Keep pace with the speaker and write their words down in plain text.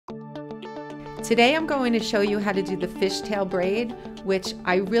Today I'm going to show you how to do the fishtail braid, which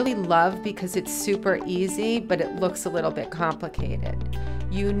I really love because it's super easy, but it looks a little bit complicated.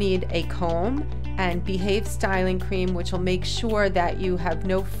 You need a comb and Behave styling cream, which will make sure that you have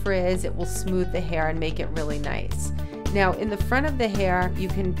no frizz. It will smooth the hair and make it really nice. Now in the front of the hair, you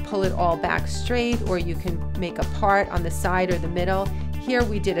can pull it all back straight, or you can make a part on the side or the middle. Here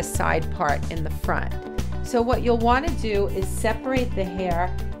we did a side part in the front. So what you'll want to do is separate the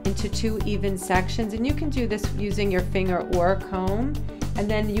hair into two even sections, and you can do this using your finger or a comb. And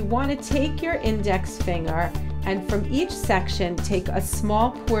then you want to take your index finger and from each section take a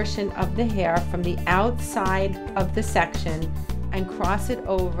small portion of the hair from the outside of the section and cross it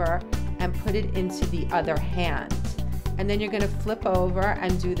over and put it into the other hand. And then you're going to flip over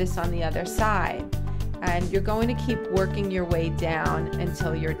and do this on the other side. And you're going to keep working your way down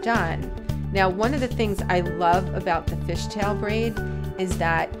until you're done. Now, one of the things I love about the fishtail braid is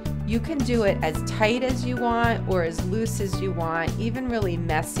that you can do it as tight as you want or as loose as you want. Even really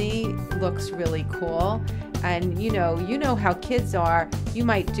messy looks really cool. And you know how kids are. You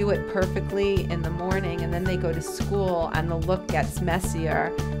might do it perfectly in the morning and then they go to school and the look gets messier,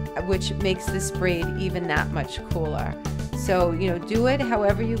 which makes this braid even that much cooler. So, do it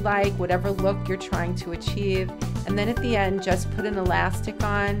however you like, whatever look you're trying to achieve. And then at the end, just put an elastic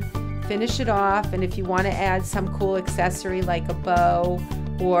on, finish it off, and if you want to add some cool accessory like a bow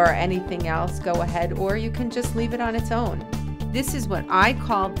or anything else, go ahead, or you can just leave it on its own. This is what I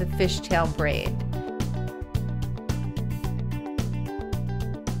call the fishtail braid.